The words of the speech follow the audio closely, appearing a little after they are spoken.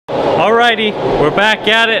Alrighty, we're back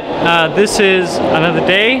at it. This is another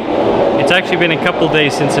day. It's actually been a couple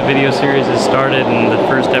days since the video series has started, and the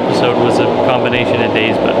first episode was a combination of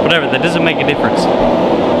days, but whatever, that doesn't make a difference.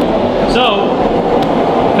 So,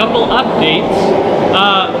 a couple updates.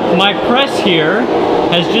 My press here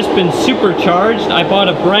has just been supercharged. I bought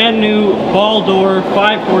a brand new ball door,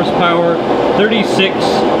 5 horsepower,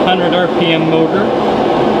 3600 RPM motor,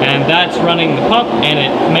 and that's running the pump, and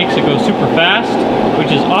it makes it go super fast,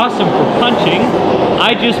 which is awesome for punching.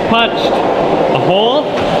 I just punched a hole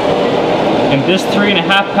in this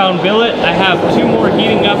 3.5 pound billet. I have 2 more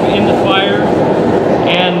heating up in the fire,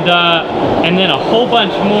 and then a whole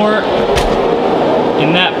bunch more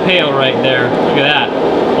in that pail right there. Look at that.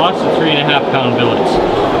 Lots of 3.5 pound billets.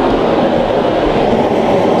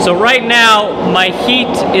 So right now, my heat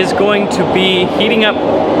is going to be heating up,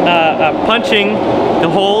 punching the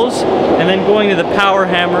holes, and then going to the power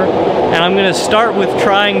hammer. And I'm going to start with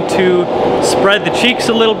trying to spread the cheeks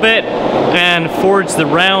a little bit and forge the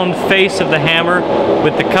round face of the hammer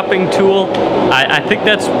with the cupping tool. I think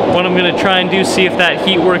that's what I'm going to try and do, see if that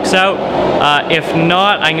heat works out. If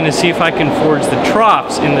not, I'm going to see if I can forge the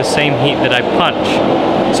troughs in the same heat that I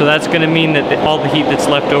punch. So that's going to mean that all the heat that's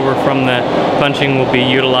left over from the punching will be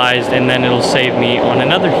utilized, and then it'll save me on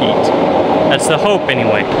another heat. That's the hope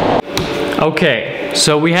anyway. Okay,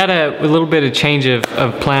 so we had a little bit of change of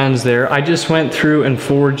plans there. I just went through and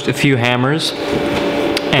forged a few hammers,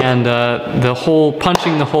 and the hole,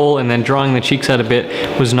 punching the hole and then drawing the cheeks out a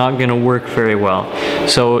bit was not going to work very well.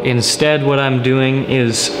 So instead what I'm doing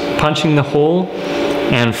is punching the hole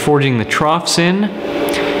and forging the troughs in,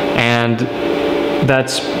 and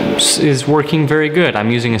that is working very good.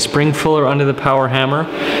 I'm using a spring fuller under the power hammer.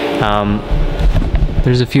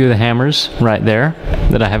 There's a few of the hammers right there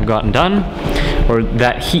that I have gotten done, or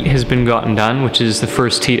that heat has been gotten done, which is the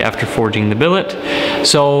first heat after forging the billet.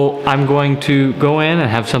 So I'm going to go in and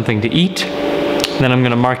have something to eat. Then I'm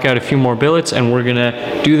going to mark out a few more billets, and we're going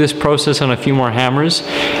to do this process on a few more hammers.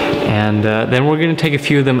 And then we're going to take a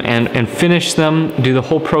few of them and finish them, do the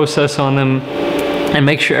whole process on them, and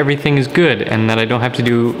make sure everything is good and that I don't have to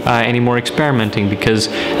do any more experimenting, because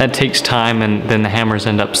that takes time and then the hammers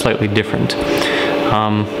end up slightly different.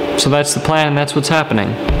 So that's the plan, and that's what's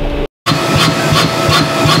happening.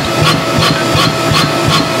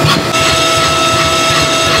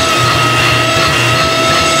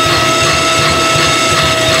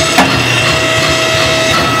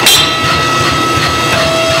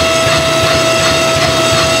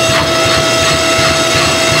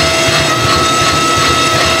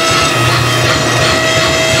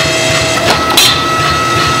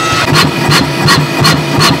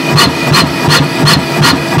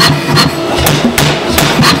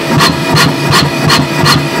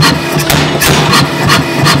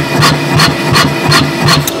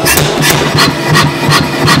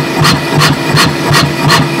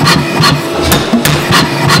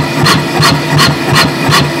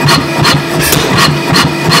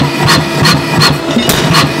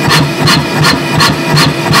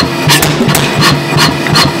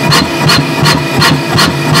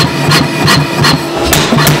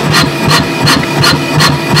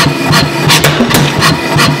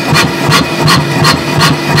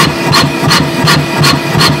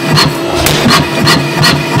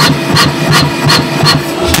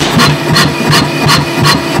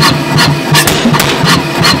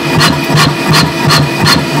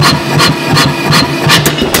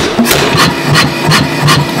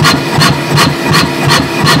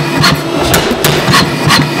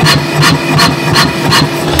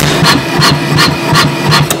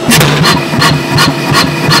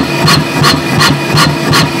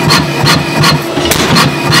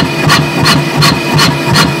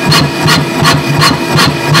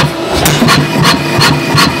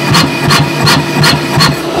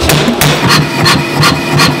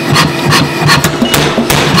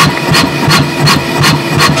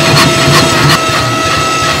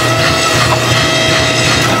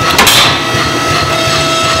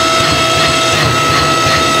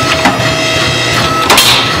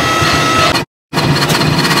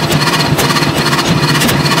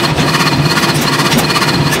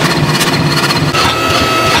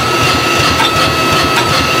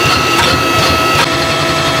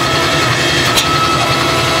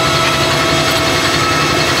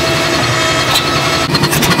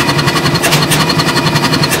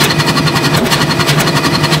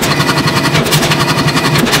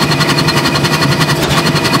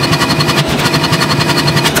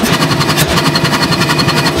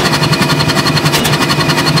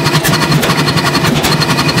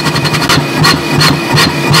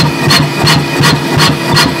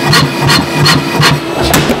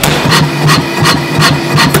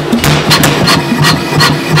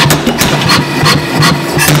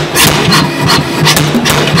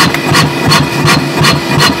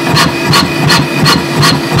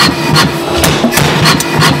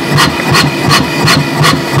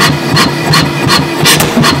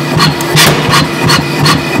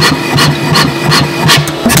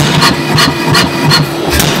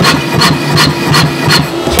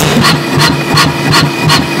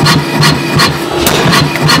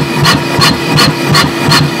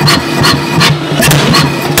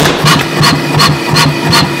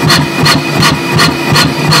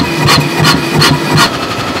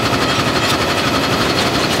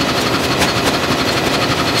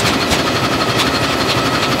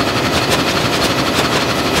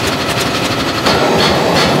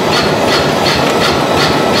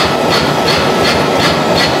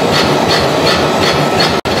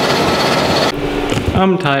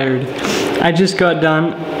 I'm tired. I just got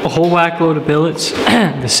done a whole whack load of billets,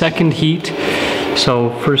 the second heat.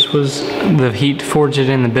 So first was the heat to forge it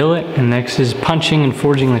in the billet, and next is punching and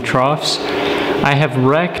forging the troughs. I have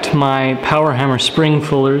wrecked my power hammer spring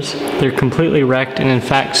fullers. They're completely wrecked, and in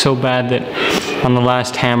fact so bad that on the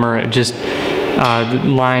last hammer it just the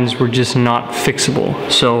lines were just not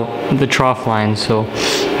fixable, so the trough lines, so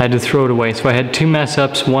I had to throw it away. So I had two mess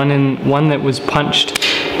ups, one that was punched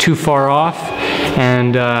too far off,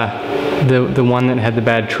 and the one that had the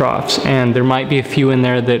bad troughs. And there might be a few in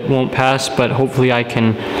there that won't pass, but hopefully I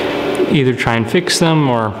can either try and fix them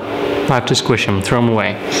or I'll have to squish them, throw them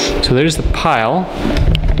away. So there's the pile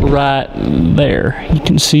right there. You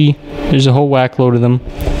can see there's a whole whack load of them.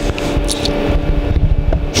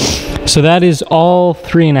 So that is all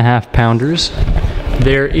 3.5 pounders.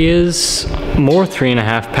 There is more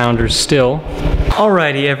 3.5 pounders still.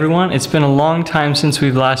 Alrighty everyone, it's been a long time since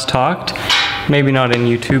we've last talked. Maybe not in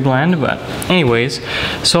YouTube land, but anyways.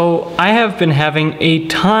 So I have been having a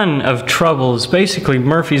ton of troubles, basically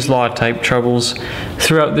Murphy's Law type troubles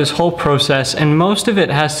throughout this whole process, and most of it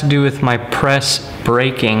has to do with my press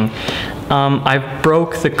breaking. I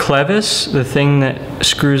broke the clevis, the thing that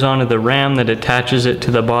screws onto the ram that attaches it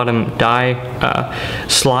to the bottom die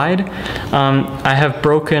slide. I have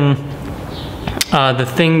broken the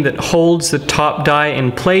thing that holds the top die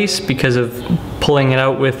in place because of pulling it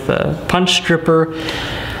out with the punch stripper.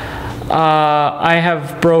 I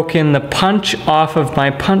have broken the punch off of my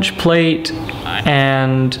punch plate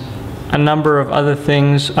and a number of other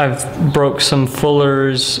things. I've broke some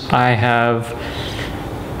fullers. I have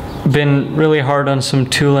been really hard on some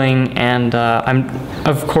tooling, and I'm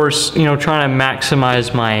of course, you know, trying to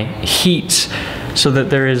maximize my heats so that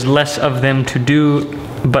there is less of them to do,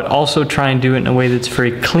 but also try and do it in a way that's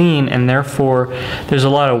very clean, and therefore there's a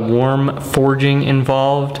lot of warm forging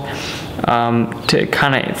involved to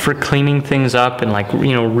kind of for cleaning things up and, like,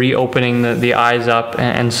 you know, reopening the eyes up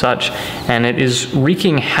and such, and it is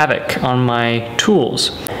wreaking havoc on my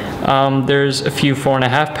tools. There's a few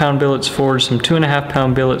 4.5 pound billets forged, some 2.5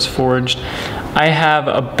 pound billets forged. I have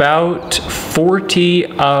about 40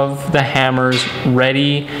 of the hammers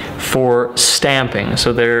ready for stamping,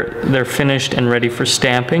 so they're finished and ready for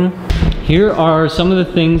stamping. Here are some of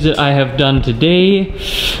the things that I have done today.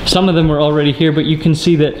 Some of them were already here, but you can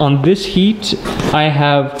see that on this heat I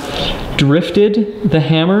have drifted the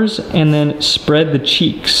hammers and then spread the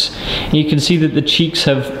cheeks. And you can see that the cheeks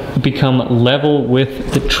have become level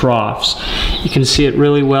with the troughs. You can see it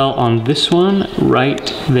really well on this one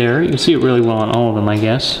right there. You can see it really well on all of them, I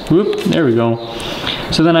guess. Whoop, there we go.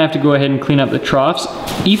 So then I have to go ahead and clean up the troughs.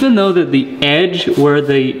 Even though that the edge where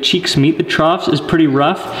the cheeks meet the troughs is pretty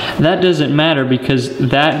rough, that doesn't matter because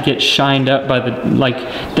that gets shined up by the, like,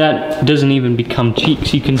 that doesn't even become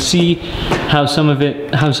cheeks. You can see how some of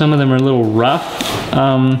them are a little rough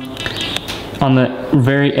on the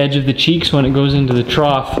very edge of the cheeks when it goes into the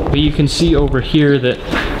trough, but you can see over here that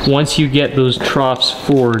once you get those troughs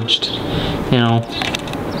forged, you know,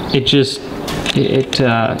 it just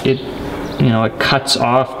you know, it cuts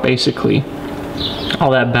off basically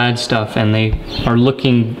all that bad stuff, and they are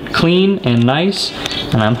looking clean and nice,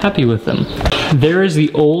 and I'm happy with them. There is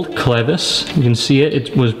the old clevis. You can see it.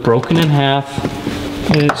 It was broken in half.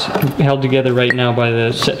 It's held together right now by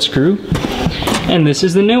the set screw. And this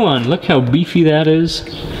is the new one. Look how beefy that is.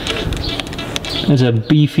 It's a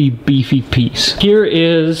beefy, beefy piece. Here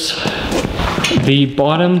is the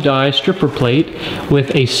bottom die stripper plate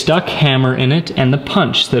with a stuck hammer in it and the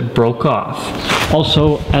punch that broke off.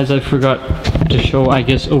 Also, as I forgot to show, I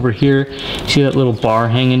guess over here, see that little bar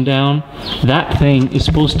hanging down? That thing is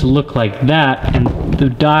supposed to look like that, and the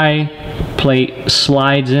die plate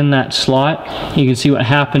slides in that slot. You can see what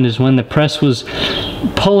happened is when the press was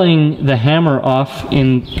pulling the hammer off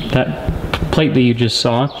in that plate that you just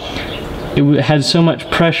saw, it had so much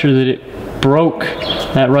pressure that it broke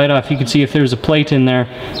that right off. You can see if there was a plate in there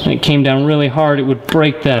and it came down really hard, it would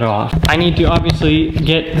break that off. I need to obviously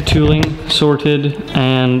get the tooling sorted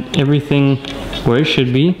and everything where it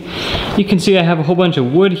should be. You can see I have a whole bunch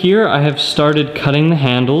of wood here. I have started cutting the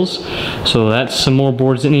handles, so that's some more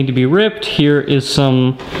boards that need to be ripped. Here is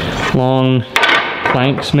some long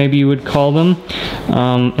planks, maybe you would call them,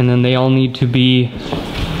 and then they all need to be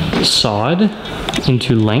sawed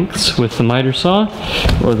into lengths with the miter saw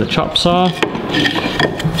or the chop saw.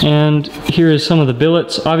 And here is some of the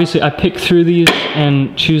billets. Obviously I pick through these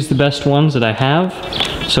and choose the best ones that I have,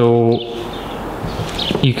 so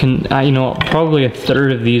you can, you know, probably a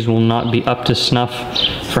third of these will not be up to snuff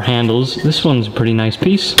for handles. This one's a pretty nice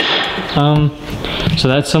piece. So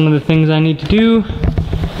that's some of the things I need to do.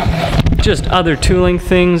 just other tooling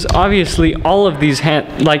things. Obviously, all of these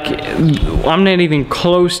like, I'm not even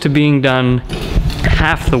close to being done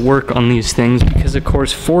half the work on these things, because of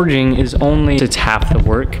course forging is only, it's half the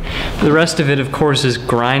work. The rest of it, of course, is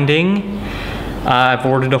grinding. I've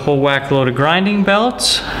ordered a whole whack load of grinding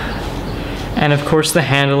belts. And of course the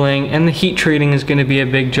handling and the heat treating is going to be a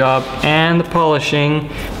big job, and the polishing,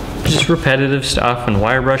 just repetitive stuff, and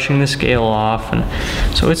wire brushing the scale off. And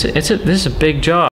so this is a big job.